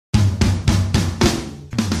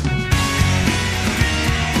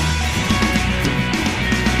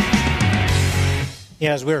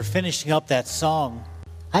Yeah, as we were finishing up that song,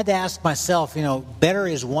 I had to ask myself, better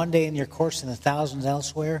is one day in your course than 1,000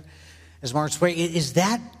 elsewhere. As Mark's praying, is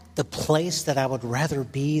that the place that I would rather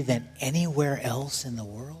be than anywhere else in the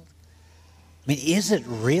world? I mean, is it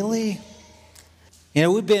really?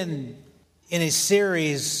 We've been in a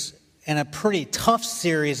series, and a pretty tough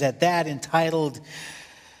series at that, entitled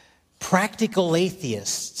Practical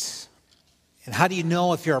Atheists. And how do you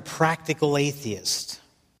know if you're a practical atheist?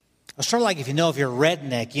 It's sort of like if you know if you're a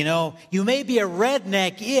redneck. You may be a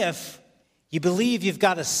redneck if you believe you've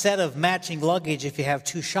got a set of matching luggage if you have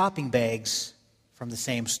two shopping bags from the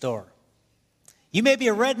same store. You may be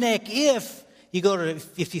a redneck if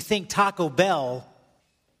you think Taco Bell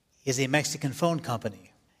is a Mexican phone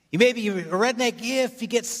company. You may be a redneck if you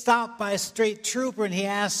get stopped by a state trooper and he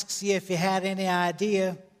asks you if you had any idea.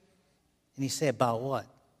 And you say, about what?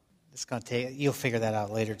 You'll figure that out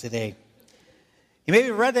later today. You may be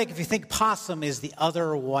a redneck if you think possum is the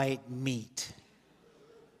other white meat.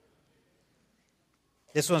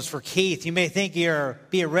 This one's for Keith. You may be a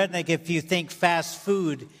redneck if you think fast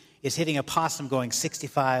food is hitting a possum going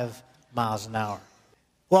 65 miles an hour.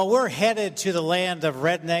 Well, we're headed to the land of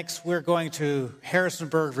rednecks. We're going to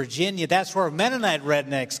Harrisonburg, Virginia. That's where Mennonite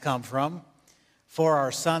rednecks come from for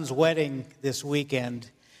our son's wedding this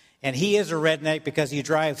weekend. And he is a redneck because you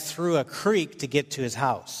drive through a creek to get to his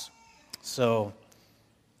house. So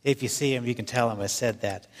if you see him, you can tell him I said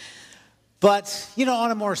that. But, on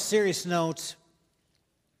a more serious note,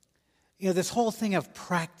 this whole thing of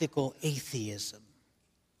practical atheism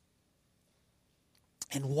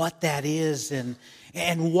and what that is and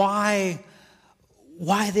why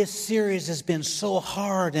this series has been so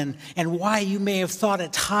hard and why you may have thought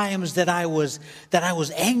at times that I was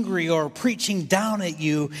angry or preaching down at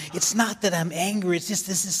you. It's not that I'm angry. It's just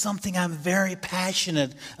this is something I'm very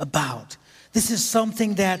passionate about. This is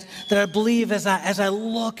something that I believe as I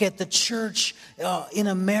look at the church in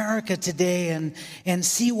America today and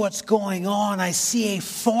see what's going on, I see a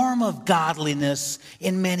form of godliness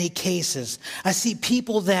in many cases. I see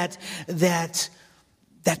people that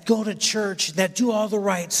go to church, that do all the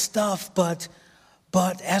right stuff, but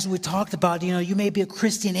as we talked about, you may be a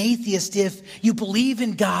Christian atheist if you believe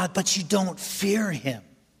in God, but you don't fear Him.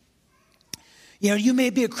 You may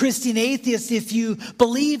be a Christian atheist if you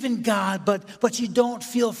believe in God, but you don't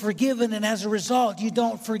feel forgiven, and as a result, you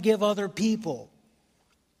don't forgive other people.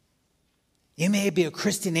 You may be a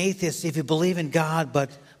Christian atheist if you believe in God,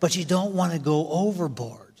 but you don't want to go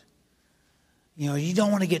overboard. You don't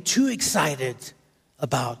want to get too excited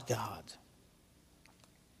about God.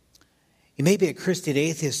 You may be a Christian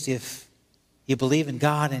atheist if you believe in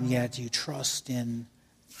God and yet you trust in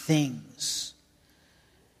things.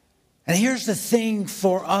 And here's the thing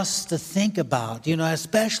for us to think about,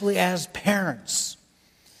 especially as parents.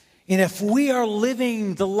 And if we are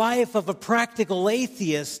living the life of a practical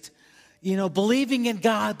atheist, believing in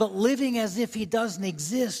God but living as if He doesn't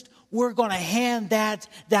exist, we're going to hand that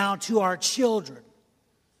down to our children.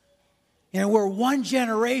 We're one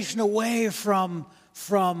generation away from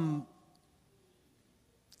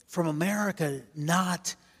America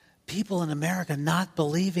people in America not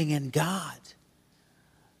believing in God.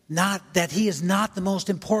 Not that He is not the most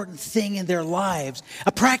important thing in their lives.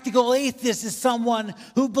 A practical atheist is someone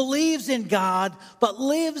who believes in God but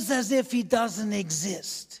lives as if He doesn't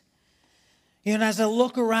exist. As I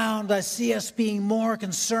look around, I see us being more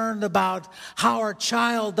concerned about how our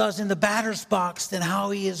child does in the batter's box than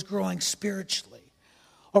how he is growing spiritually.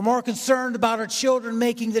 Or more concerned about our children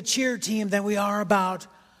making the cheer team than we are about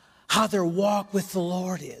how their walk with the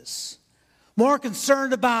Lord is. More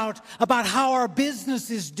concerned about how our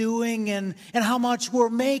business is doing and how much we're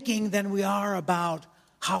making than we are about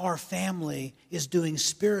how our family is doing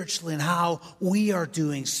spiritually and how we are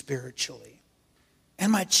doing spiritually.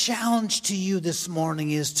 And my challenge to you this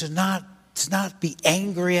morning is to not be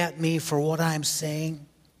angry at me for what I'm saying,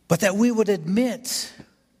 but that we would admit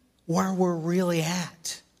where we're really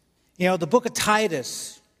at. The book of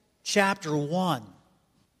Titus, chapter 1,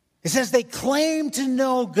 it says they claim to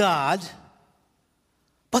know God,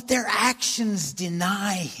 but their actions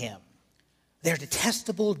deny Him. They're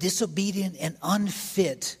detestable, disobedient, and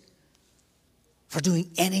unfit for doing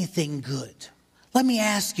anything good. Let me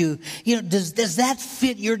ask you, does that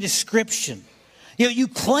fit your description? You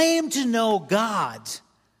claim to know God,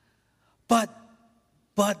 but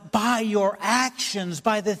by your actions,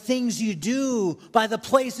 by the things you do, by the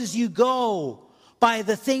places you go, by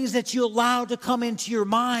the things that you allow to come into your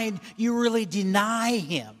mind, you really deny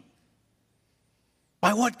Him.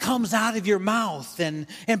 By what comes out of your mouth and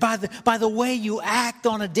by the way you act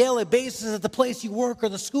on a daily basis at the place you work or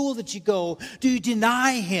the school that you go, do you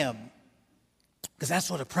deny Him? Because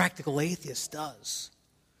that's what a practical atheist does.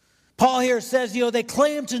 Paul here says, they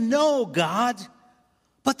claim to know God,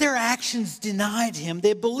 but their actions denied him.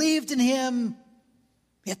 They believed in him,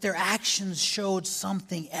 yet their actions showed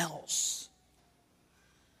something else.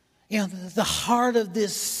 The heart of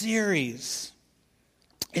this series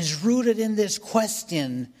is rooted in this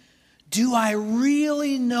question: do I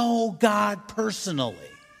really know God personally?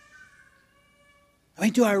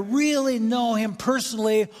 Do I really know him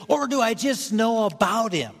personally, or do I just know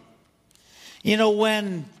about him?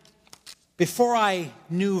 Before I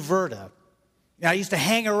knew Verda, I used to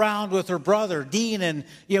hang around with her brother, Dean, and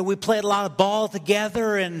we played a lot of ball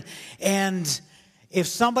together, and if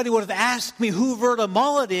somebody would have asked me who Verda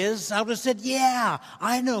Mullet is, I would have said, yeah,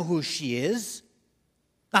 I know who she is.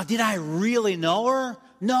 Now, did I really know her?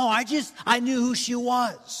 No, I knew who she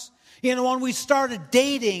was. When we started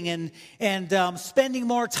dating and spending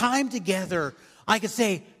more time together, I could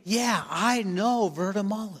say, yeah, I know Verda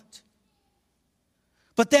Mullet.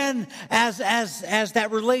 But then as that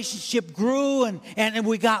relationship grew and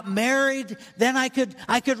we got married, then I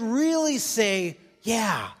could really say,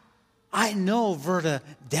 yeah, I know Verda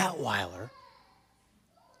Detweiler.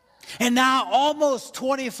 And now, almost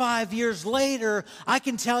 25 years later, I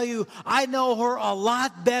can tell you I know her a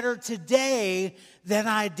lot better today than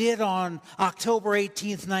I did on October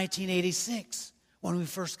 18th, 1986, when we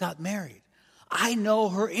first got married. I know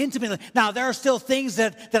her intimately. Now, there are still things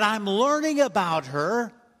that I'm learning about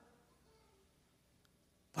her,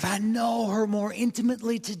 but I know her more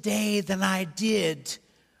intimately today than I did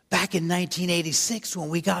back in 1986 when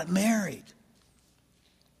we got married.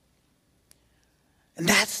 And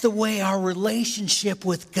that's the way our relationship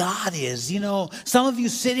with God is. Some of you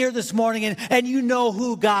sit here this morning and you know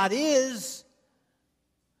who God is,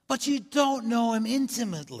 but you don't know him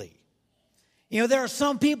intimately. There are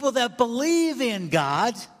some people that believe in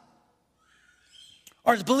God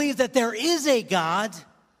or believe that there is a God,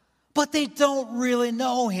 but they don't really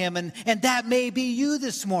know him. And that may be you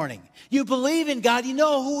this morning. You believe in God, you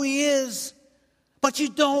know who he is, but you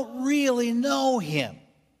don't really know him.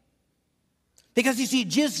 Because you see,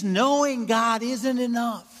 just knowing God isn't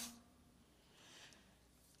enough.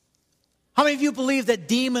 How many of you believe that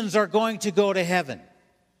demons are going to go to heaven?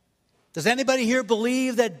 Does anybody here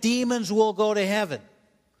believe that demons will go to heaven?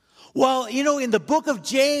 Well, in the book of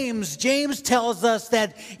James, James tells us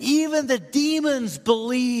that even the demons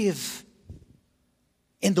believe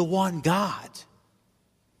in the one God.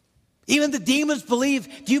 Even the demons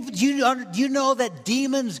believe. Do you know that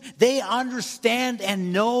demons, they understand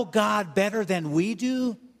and know God better than we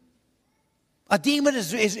do? A demon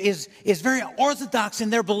is very orthodox in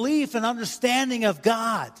their belief and understanding of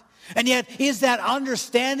God. And yet, is that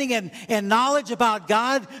understanding and knowledge about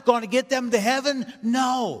God going to get them to heaven?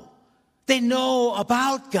 No. They know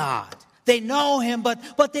about God. They know him,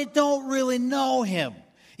 but they don't really know him.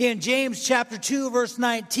 In James chapter 2, verse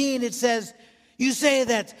 19, it says, you say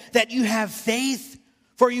that you have faith,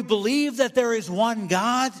 for you believe that there is one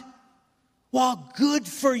God? Well, good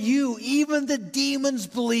for you. Even the demons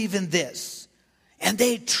believe in this, and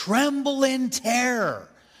they tremble in terror.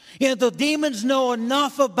 The demons know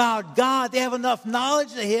enough about God. They have enough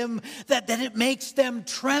knowledge of him that it makes them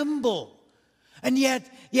tremble. And yet,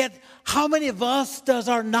 how many of us does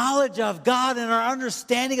our knowledge of God and our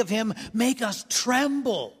understanding of him make us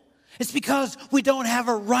tremble? It's because we don't have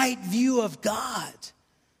a right view of God.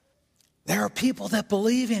 There are people that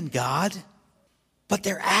believe in God, but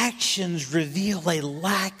their actions reveal a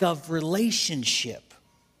lack of relationship.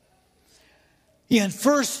 In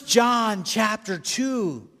 1 John chapter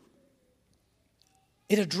 2,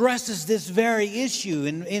 it addresses this very issue.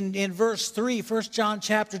 In verse 3, 1 John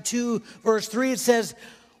chapter 2, verse 3, it says,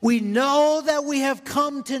 we know that we have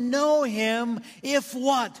come to know him if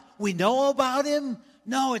what? We know about him?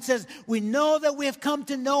 No, it says, we know that we have come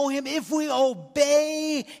to know him if we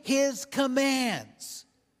obey his commands.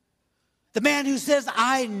 The man who says,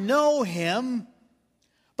 I know him,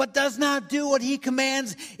 but does not do what he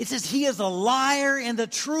commands, it says he is a liar and the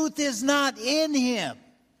truth is not in him.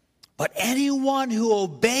 But anyone who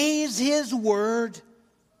obeys his word,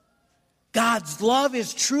 God's love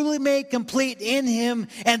is truly made complete in him,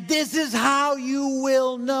 and this is how you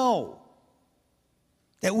will know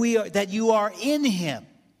that you are in him.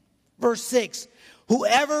 Verse 6,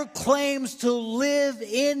 whoever claims to live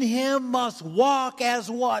in him must walk as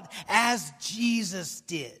what? As Jesus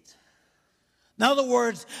did. In other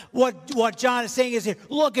words, what John is saying is here,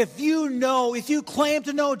 look, if you claim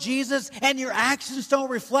to know Jesus and your actions don't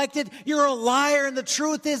reflect it, you're a liar and the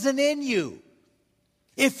truth isn't in you.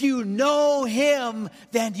 If you know him,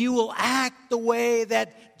 then you will act the way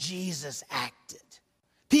that Jesus acted.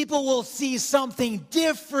 People will see something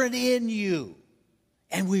different in you.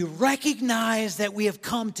 And we recognize that we have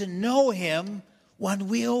come to know him when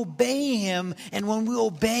we obey him and when we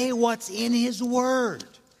obey what's in his word.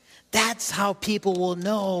 That's how people will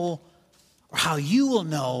know, or how you will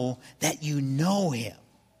know that you know him.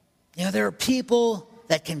 You know, there are people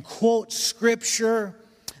that can quote scripture.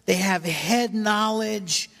 They have head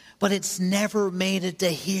knowledge, but it's never made it to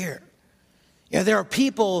here. You know, there are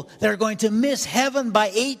people that are going to miss heaven by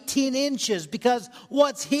 18 inches because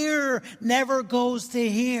what's here never goes to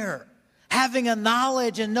here. Having a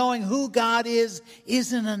knowledge and knowing who God is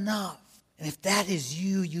isn't enough. And if that is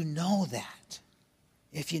you, you know that.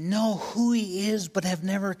 If you know who he is but have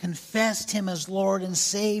never confessed him as Lord and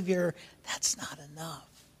Savior, that's not enough.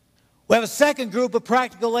 We have a second group of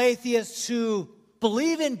practical atheists who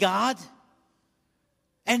believe in God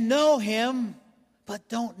and know him, but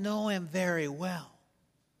don't know him very well.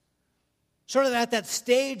 Sort of at that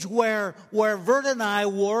stage where Vert and I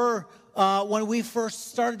were when we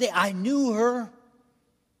first started. I knew her.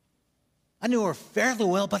 I knew her fairly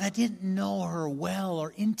well, but I didn't know her well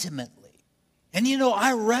or intimately. And you know,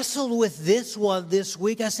 I wrestled with this one this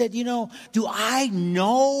week. I said, you know, do I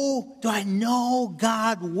know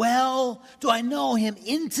God well? Do I know him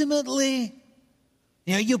intimately?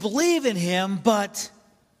 You know, you believe in him, but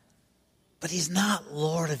he's not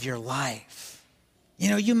Lord of your life. You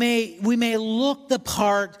know, we may look the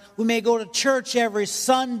part. We may go to church every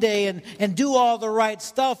Sunday and do all the right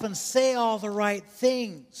stuff and say all the right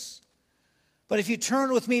things. But if you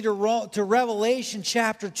turn with me to Revelation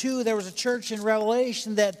chapter 2, there was a church in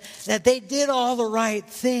Revelation that they did all the right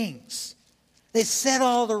things. They said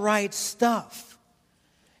all the right stuff.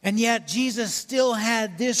 And yet Jesus still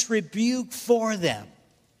had this rebuke for them.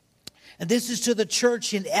 And this is to the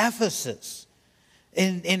church in Ephesus.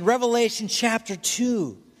 In Revelation chapter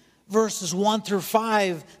 2, verses 1 through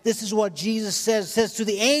 5, this is what Jesus says. It says, to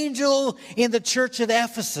the angel in the church at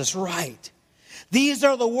Ephesus, write, these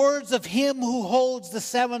are the words of him who holds the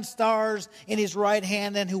 7 stars in his right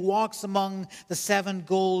hand and who walks among the 7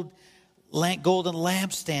 golden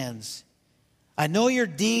lampstands. I know your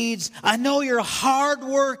deeds. I know your hard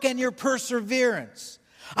work and your perseverance.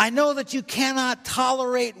 I know that you cannot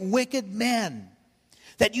tolerate wicked men,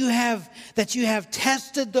 that you have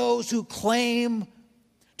tested those who claim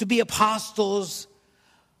to be apostles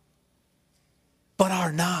but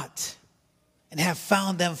are not, and have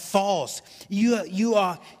found them false.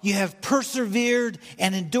 You have persevered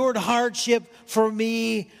and endured hardship for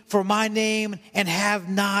me, for my name, and have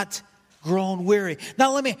not grown weary.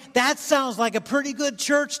 Now that sounds like a pretty good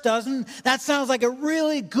church, doesn't it? That sounds like a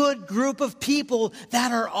really good group of people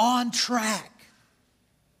that are on track.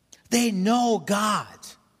 They know God.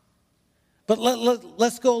 But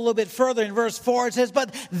let's go a little bit further. In verse 4 it says,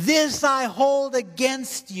 but this I hold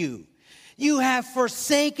against you. You have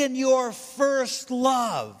forsaken your first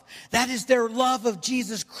love. That is their love of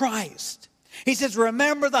Jesus Christ. He says,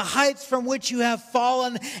 remember the heights from which you have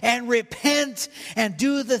fallen and repent and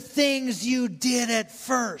do the things you did at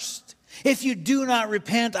first. If you do not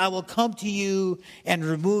repent, I will come to you and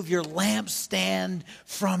remove your lampstand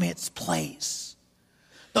from its place.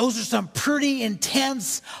 Those are some pretty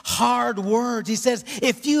intense, hard words. He says,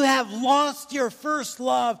 if you have lost your first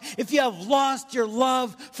love, if you have lost your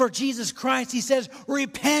love for Jesus Christ, he says,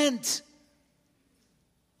 repent,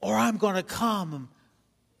 or I'm going to come.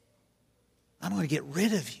 I'm going to get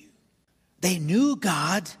rid of you. They knew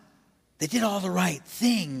God. They did all the right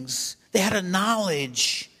things. They had a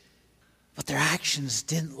knowledge, but their actions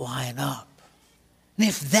didn't line up. And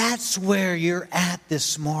if that's where you're at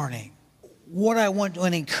this morning, what I want to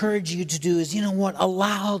encourage you to do is, you know what?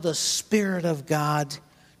 Allow the Spirit of God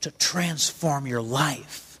to transform your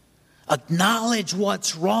life. Acknowledge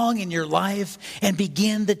what's wrong in your life and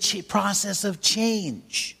begin the process of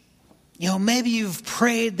change. You know, maybe you've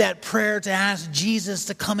prayed that prayer to ask Jesus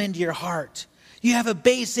to come into your heart. You have a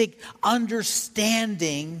basic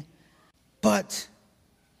understanding, but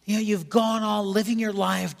you know, you've gone on living your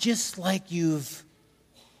life just like you've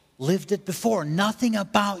lived it before. Nothing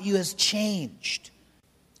about you has changed.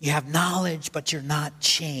 You have knowledge, but you're not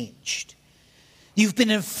changed. You've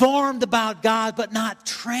been informed about God, but not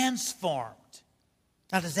transformed.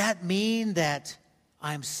 Now, does that mean that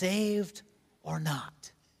I'm saved or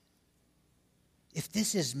not? If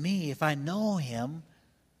this is me, if I know him,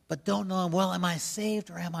 but don't know him well, am I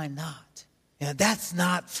saved or am I not? You know, that's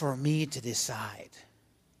not for me to decide.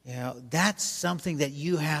 You know, that's something that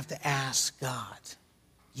you have to ask God.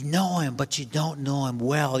 You know him, but you don't know him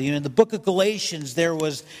well. You know, in the book of Galatians, there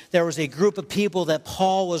was a group of people that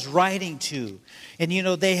Paul was writing to. And you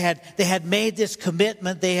know, they had made this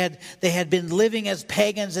commitment. They had been living as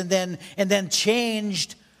pagans and then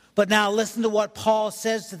changed. But now listen to what Paul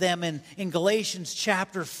says to them in Galatians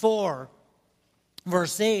chapter 4,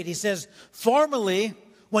 verse 8. He says, "Formerly,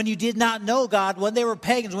 when you did not know God, when they were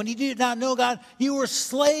pagans, when you did not know God, you were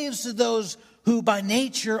slaves to those who by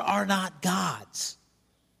nature are not gods.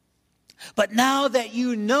 But now that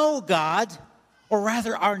you know God, or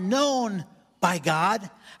rather are known by God,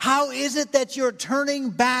 how is it that you're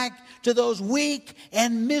turning back to those weak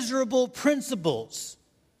and miserable principles?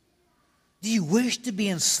 Do you wish to be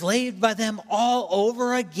enslaved by them all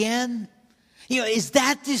over again?" You know, is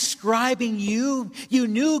that describing you? You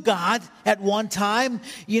knew God at one time.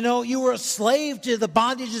 You know, you were a slave to the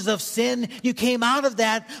bondages of sin. You came out of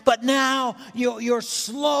that, but now you're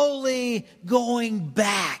slowly going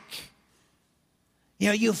back. You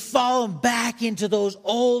know, you've fallen back into those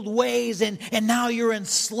old ways, and now you're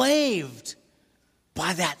enslaved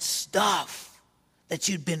by that stuff that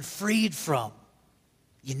you'd been freed from.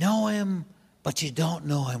 You know him, but you don't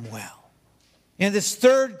know him well. And this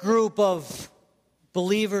third group of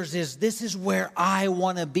believers this is where I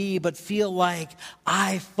want to be, but feel like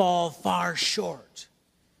I fall far short.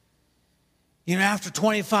 You know, after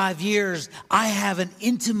 25 years, I have an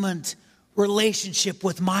intimate relationship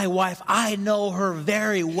with my wife. I know her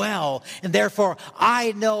very well, and therefore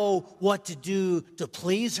I know what to do to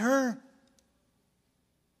please her.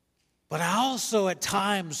 But I also at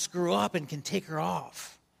times screw up and can take her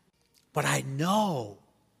off. But I know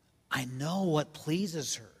what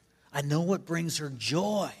pleases her. I know what brings her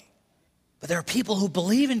joy. But there are people who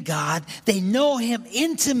believe in God. They know him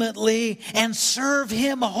intimately and serve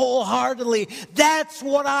him wholeheartedly. That's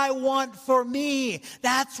what I want for me.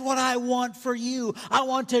 That's what I want for you. I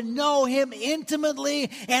want to know him intimately,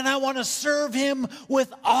 and I want to serve him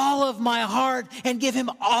with all of my heart and give him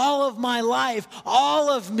all of my life, all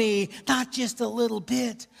of me, not just a little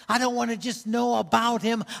bit. I don't want to just know about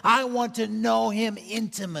him. I want to know him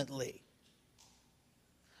intimately.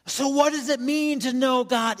 So what does it mean to know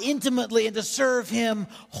God intimately and to serve him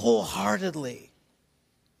wholeheartedly?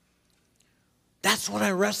 That's what I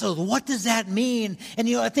wrestle with. What does that mean? And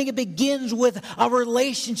I think it begins with a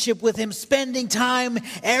relationship with him, spending time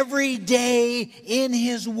every day in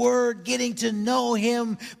his word, getting to know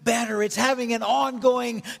him better. It's having an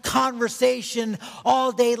ongoing conversation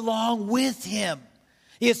all day long with him.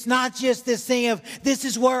 It's not just this thing of this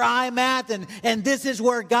is where I'm at and this is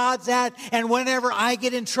where God's at. And whenever I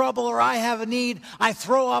get in trouble or I have a need, I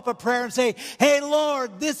throw up a prayer and say, "Hey,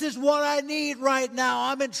 Lord, this is what I need right now.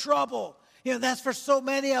 I'm in trouble." You know, that's for so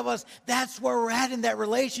many of us. That's where we're at in that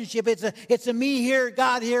relationship. It's a me here,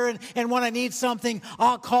 God here. And when I need something,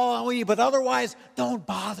 I'll call on you. But otherwise, don't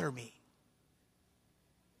bother me.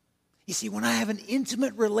 You see, when I have an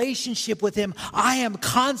intimate relationship with him, I am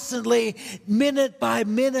constantly, minute by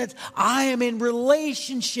minute, I am in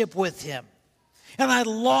relationship with him. And I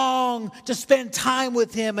long to spend time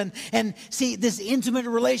with him. And see, this intimate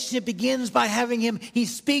relationship begins by having him. He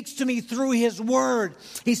speaks to me through his word.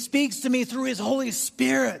 He speaks to me through his Holy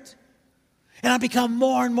Spirit. And I become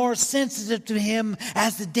more and more sensitive to him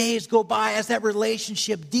as the days go by, as that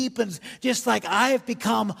relationship deepens, just like I have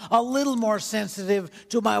become a little more sensitive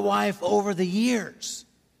to my wife over the years.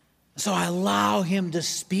 So I allow him to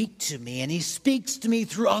speak to me, and he speaks to me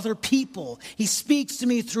through other people. He speaks to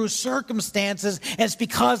me through circumstances, and it's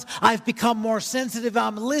because I've become more sensitive.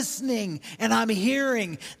 I'm listening and I'm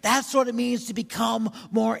hearing. That's what it means to become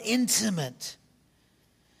more intimate.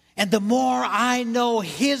 And the more I know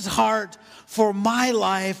his heart for my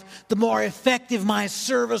life, the more effective my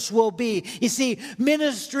service will be. You see,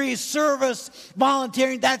 ministry, service,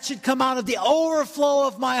 volunteering, that should come out of the overflow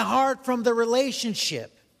of my heart from the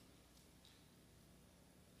relationship.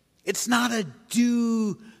 It's not a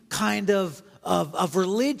do kind of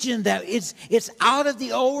religion that it's out of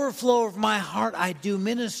the overflow of my heart I do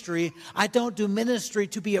ministry. I don't do ministry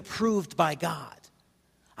to be approved by God.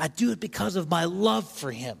 I do it because of my love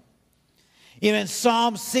for him. In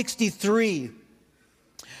Psalm 63,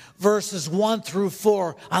 verses 1 through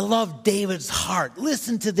 4, I love David's heart.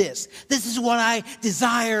 Listen to this. This is what I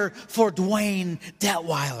desire for Dwayne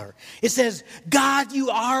Detweiler. It says, "God,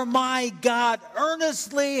 you are my God.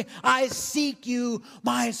 Earnestly I seek you.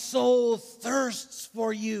 My soul thirsts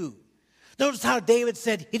for you." Notice how David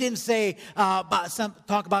said, he didn't say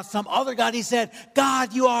talk about some other God. He said,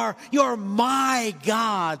 "God, you are my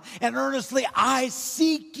God, and earnestly I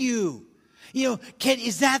seek you."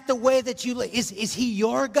 Is that the way that you live? Is he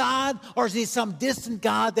your God, or is he some distant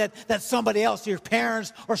God that somebody else, your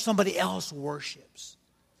parents or somebody else worships?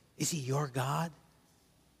 Is he your God?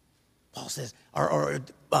 Paul says,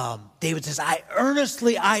 David says,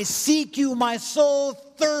 I seek you. My soul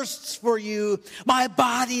thirsts for you. My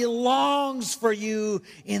body longs for you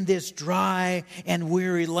in this dry and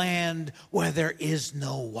weary land where there is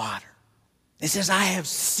no water. It says, I have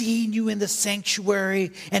seen you in the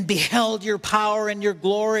sanctuary and beheld your power and your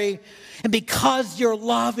glory. And because your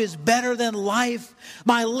love is better than life,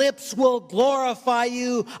 my lips will glorify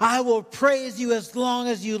you. I will praise you as long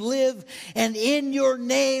as you live. And in your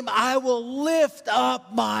name, I will lift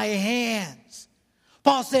up my hands.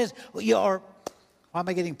 Paul says, why am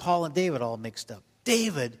I getting Paul and David all mixed up?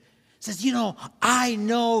 David says, I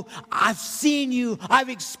know, I've seen you, I've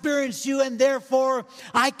experienced you, and therefore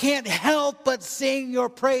I can't help but sing your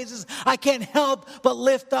praises. I can't help but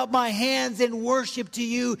lift up my hands in worship to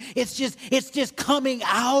you. It's just coming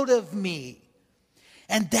out of me.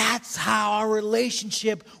 And that's how our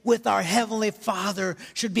relationship with our Heavenly Father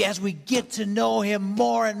should be. As we get to know Him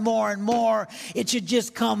more and more and more, it should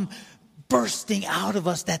just come bursting out of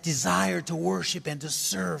us, that desire to worship and to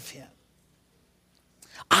serve Him.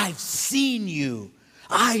 I've seen you.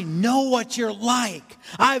 I know what you're like.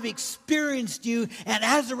 I've experienced you. And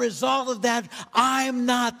as a result of that, I'm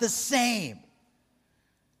not the same.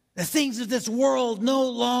 The things of this world no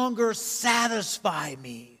longer satisfy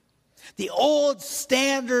me. The old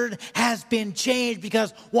standard has been changed,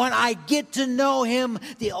 because when I get to know Him,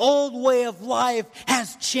 the old way of life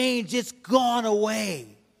has changed. It's gone away.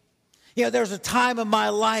 There's a time in my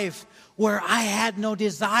life where I had no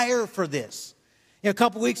desire for this. A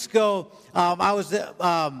couple weeks ago, I was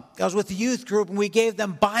with the youth group, and we gave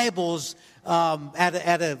them Bibles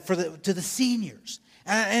to the seniors.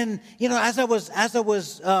 And as I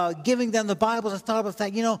was giving them the Bibles, I thought about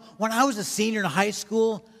that. When I was a senior in high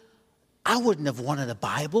school, I wouldn't have wanted a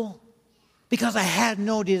Bible, because I had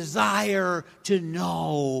no desire to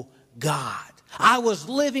know God. I was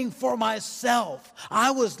living for myself.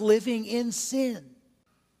 I was living in sin.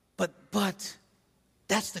 But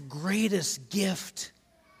that's the greatest gift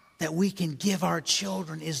that we can give our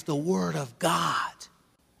children, is the Word of God.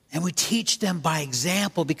 And we teach them by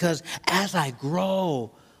example, because as I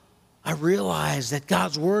grow, I realize that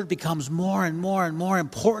God's Word becomes more and more and more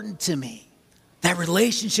important to me. That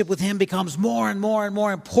relationship with Him becomes more and more and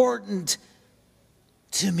more important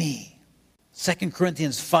to me. 2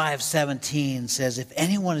 Corinthians 5:17 says, if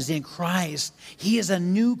anyone is in Christ, he is a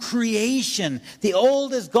new creation. The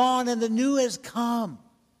old is gone and the new has come.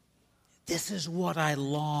 This is what I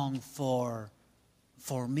long for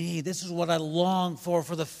me. This is what I long for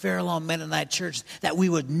the Fair Lawn Mennonite Church, that we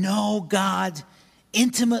would know God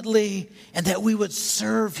intimately and that we would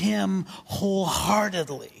serve Him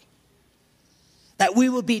wholeheartedly. That we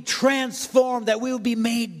would be transformed, that we would be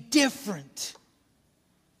made different,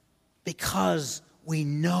 because we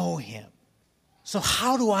know Him. So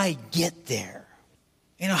how do I get there?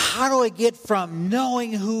 How do I get from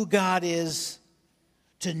knowing who God is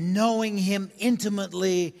to knowing Him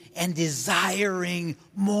intimately and desiring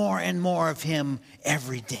more and more of Him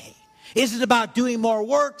every day? Is it about doing more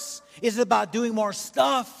works? Is it about doing more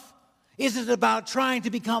stuff? Is it about trying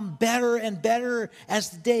to become better and better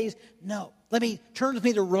as the days? No. Turn with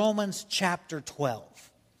me to Romans chapter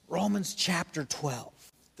 12. Romans chapter 12.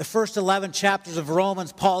 The first 11 chapters of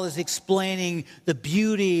Romans, Paul is explaining the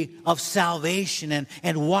beauty of salvation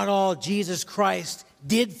and what all Jesus Christ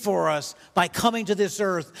did for us by coming to this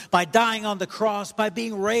earth, by dying on the cross, by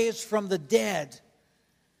being raised from the dead.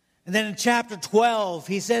 And then in chapter 12,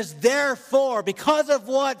 he says, therefore, because of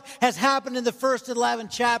what has happened in the first 11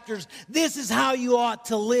 chapters, this is how you ought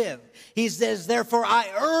to live. He says, therefore, I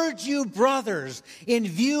urge you, brothers, in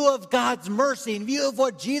view of God's mercy, in view of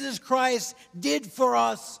what Jesus Christ did for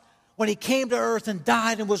us when He came to earth and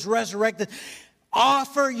died and was resurrected,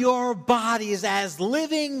 offer your bodies as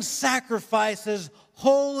living sacrifices,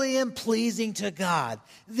 holy and pleasing to God.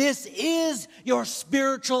 This is your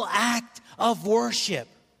spiritual act of worship.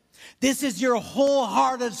 This is your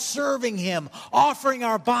wholehearted serving Him, offering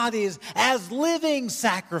our bodies as living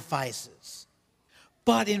sacrifices.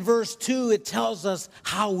 But in verse 2, it tells us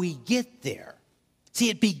how we get there. See,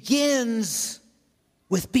 it begins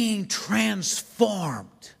with being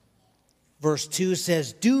transformed. Verse 2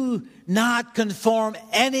 says, do not conform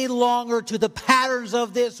any longer to the patterns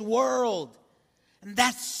of this world. And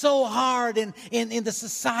that's so hard in the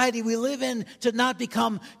society we live in, to not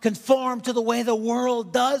become conformed to the way the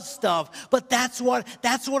world does stuff. But that's what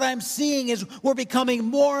I'm seeing, is we're becoming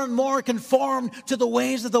more and more conformed to the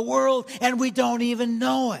ways of the world, and we don't even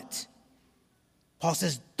know it. Paul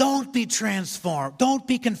says, don't be transformed. Don't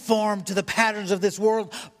be conformed to the patterns of this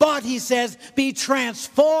world. But, he says, be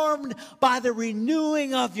transformed by the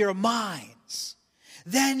renewing of your minds.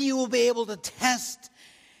 Then you will be able to test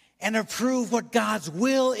and approve what God's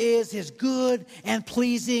will is, his good and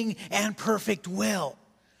pleasing and perfect will.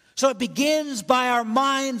 So it begins by our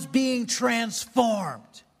minds being transformed.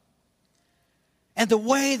 And the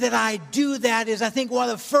way that I do that is, I think one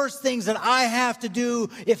of the first things that I have to do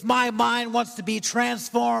if my mind wants to be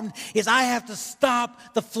transformed is I have to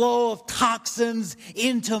stop the flow of toxins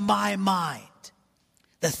into my mind.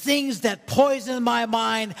 The things that poison my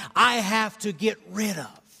mind, I have to get rid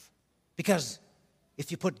of. Because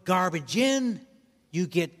if you put garbage in, you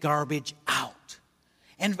get garbage out.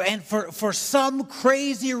 And for some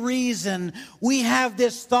crazy reason, we have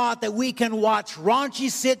this thought that we can watch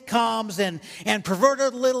raunchy sitcoms and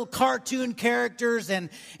perverted little cartoon characters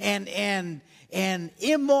and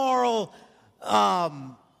immoral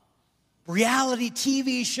reality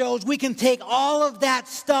TV shows. We can take all of that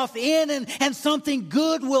stuff in and something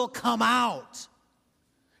good will come out.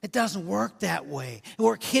 It doesn't work that way.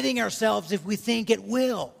 We're kidding ourselves if we think it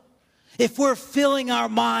will. If we're filling our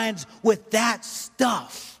minds with that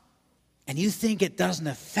stuff and you think it doesn't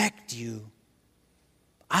affect you,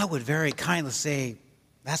 I would very kindly say,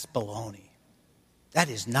 that's baloney. That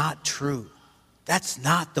is not true. That's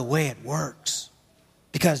not the way it works.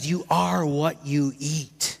 Because you are what you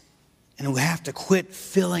eat. And we have to quit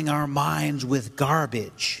filling our minds with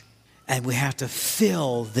garbage. And we have to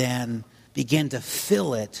begin to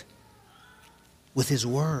fill it with his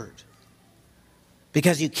word.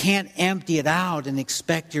 Because you can't empty it out and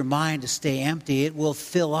expect your mind to stay empty. It will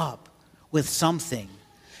fill up with something.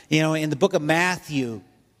 You know, in the book of Matthew,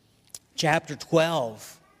 chapter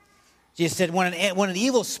 12, Jesus said, when an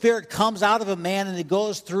evil spirit comes out of a man and it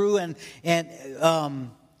goes through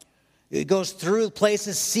it goes through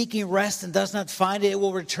places seeking rest and does not find it, it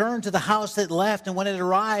will return to the house that it left. And when it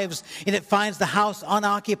arrives and it finds the house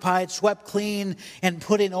unoccupied, swept clean, and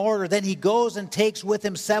put in order, then he goes and takes with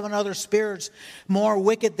him 7 other spirits more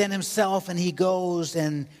wicked than himself, and he goes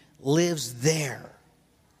and lives there.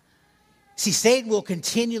 See, Satan will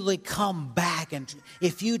continually come back, and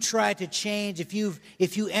if you try to change, if you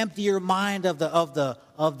empty your mind of the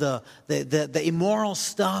immoral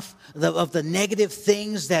stuff, of the negative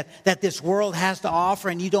things that this world has to offer,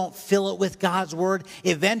 and you don't fill it with God's word,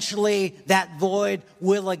 eventually that void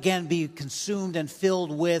will again be consumed and filled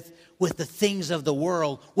with the things of the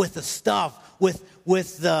world, with the stuff, with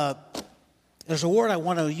the. There's a word I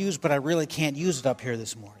want to use, but I really can't use it up here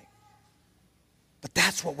this morning. But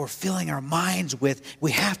that's what we're filling our minds with.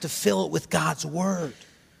 We have to fill it with God's word.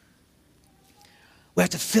 We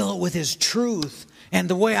have to fill it with his truth. And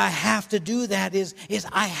the way I have to do that is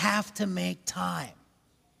I have to make time.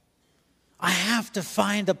 I have to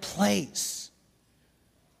find a place.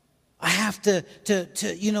 I have to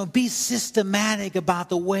be systematic about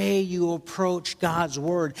the way you approach God's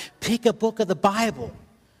word. Pick a book of the Bible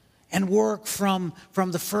and work from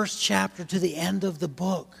the first chapter to the end of the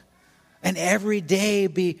book. And every day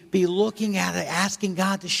be looking at it, asking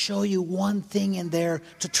God to show you one thing in there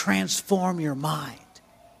to transform your mind.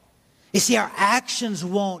 You see, our actions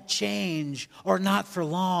won't change, or not for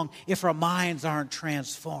long, if our minds aren't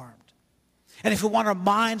transformed. And if we want our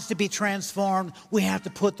minds to be transformed, we have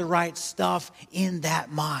to put the right stuff in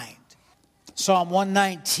that mind. Psalm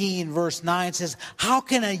 119, verse 9 says, how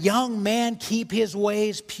can a young man keep his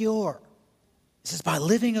ways pure? It says, by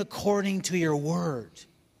living according to your word.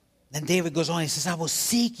 Then David goes on, he says, I will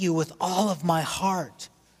seek you with all of my heart.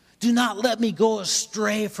 Do not let me go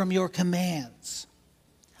astray from your commands.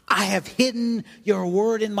 I have hidden your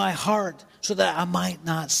word in my heart so that I might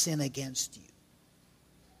not sin against you.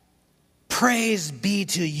 Praise be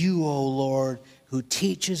to you, O Lord, who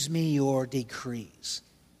teaches me your decrees.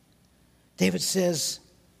 David says,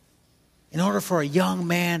 in order for a young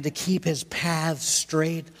man to keep his path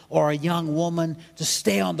straight, or a young woman to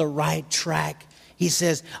stay on the right track, he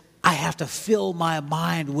says, I have to fill my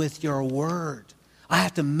mind with your word. I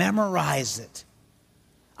have to memorize it.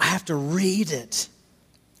 I have to read it.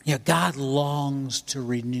 You know, God longs to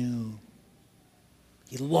renew.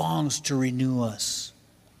 He longs to renew us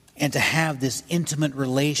and to have this intimate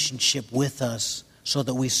relationship with us so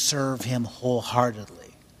that we serve him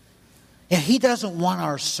wholeheartedly. Yeah, he doesn't want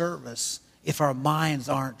our service if our minds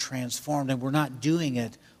aren't transformed and we're not doing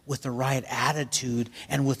it with the right attitude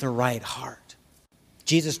and with the right heart.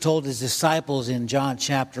 Jesus told his disciples in John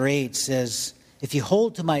chapter 8, says, if you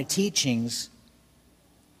hold to my teachings,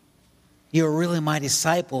 you are really my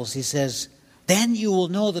disciples. He says, then you will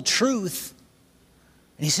know the truth.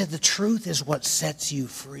 And he said, the truth is what sets you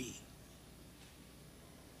free.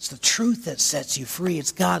 It's the truth that sets you free.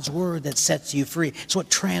 It's God's word that sets you free. It's what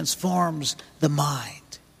transforms the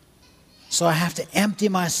mind. So I have to empty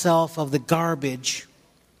myself of the garbage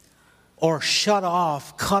or cut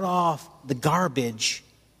off the garbage.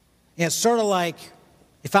 And it's sort of like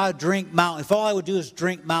if I would if all I would do is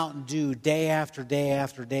drink Mountain Dew day after day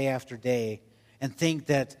after day after day and think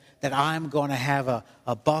that I'm going to have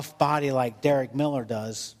a buff body like Derek Miller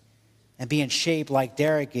does and be in shape like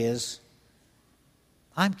Derek is,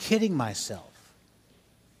 I'm kidding myself.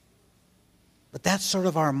 But that's sort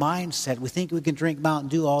of our mindset. We think we can drink Mountain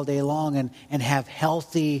Dew all day long and have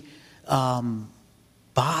healthy bodies.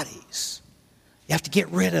 You have to get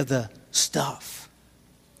rid of the stuff.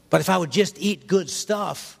 But if I would just eat good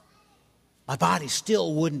stuff, my body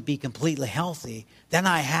still wouldn't be completely healthy. Then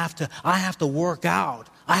I have to work out.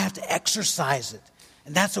 I have to exercise it.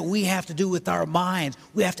 And that's what we have to do with our minds.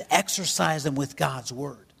 We have to exercise them with God's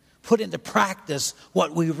word. Put into practice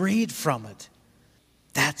what we read from it.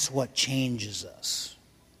 That's what changes us.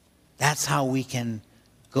 That's how we can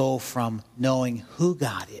go from knowing who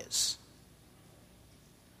God is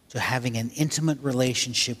to having an intimate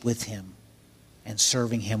relationship with him and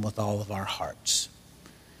serving him with all of our hearts.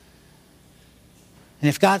 And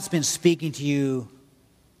if God's been speaking to you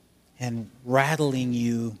and rattling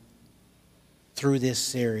you through this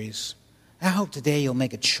series, I hope today you'll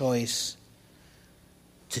make a choice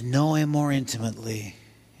to know him more intimately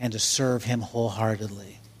and to serve him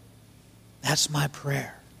wholeheartedly. That's my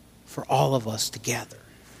prayer for all of us together.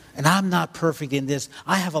 And I'm not perfect in this.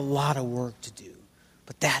 I have a lot of work to do,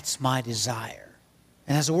 but that's my desire.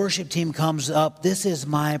 And as the worship team comes up, this is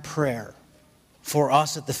my prayer for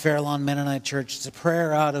us at the Fairlawn Mennonite Church. It's a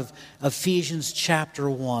prayer out of Ephesians chapter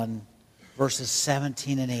 1, verses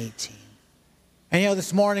 17 and 18. And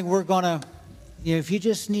this morning we're going to, if you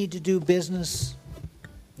just need to do business,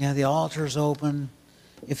 the altar's open.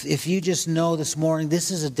 If you just know this morning, this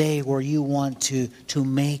is a day where you want to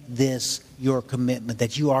make this your commitment,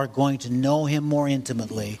 that you are going to know him more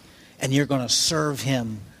intimately and you're going to serve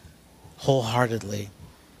him wholeheartedly.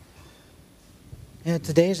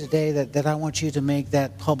 Today's a day that I want you to make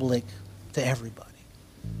that public to everybody.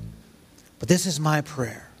 But this is my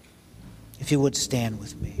prayer. If you would stand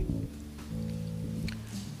with me.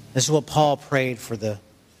 This is what Paul prayed for the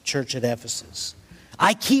church at Ephesus.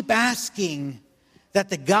 I keep asking that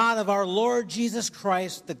the God of our Lord Jesus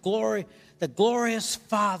Christ, the glorious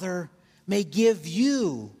Father, may give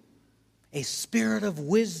you a spirit of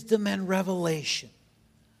wisdom and revelation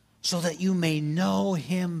so that you may know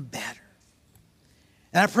him better.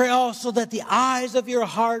 And I pray also that the eyes of your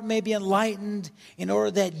heart may be enlightened in order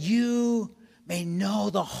that you may know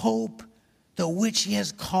the hope to which he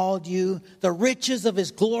has called you, the riches of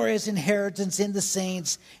his glorious inheritance in the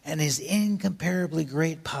saints, and his incomparably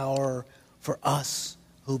great power for us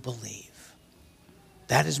who believe.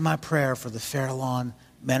 That is my prayer for the Fairlawn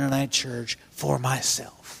Mennonite Church, for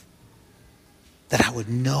myself. That I would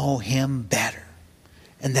know him better.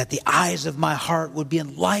 And that the eyes of my heart would be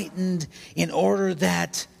enlightened in order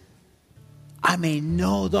that I may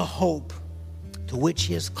know the hope to which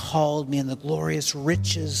he has called me and the glorious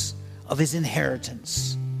riches of his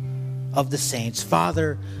inheritance of the saints.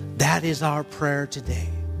 Father, that is our prayer today.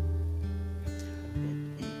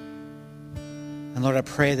 And Lord, I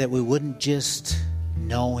pray that we wouldn't just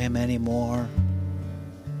know him anymore,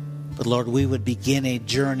 but Lord, we would begin a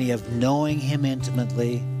journey of knowing him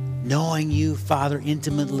intimately, knowing you, Father,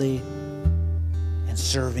 intimately, and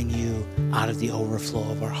serving you out of the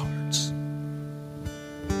overflow of our hearts.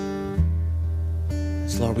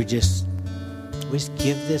 So Lord, we just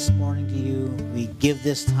give this morning to you. We give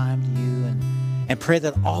this time to you and pray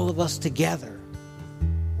that all of us together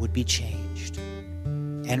would be changed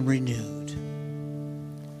and renewed.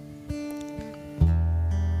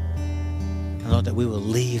 And Lord, that we will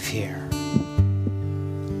leave here,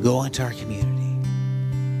 go into our community,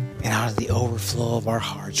 and out of the overflow of our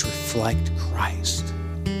hearts reflect Christ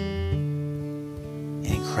in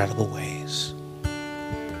incredible ways.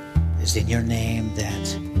 It's in your name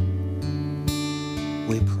that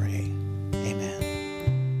we pray.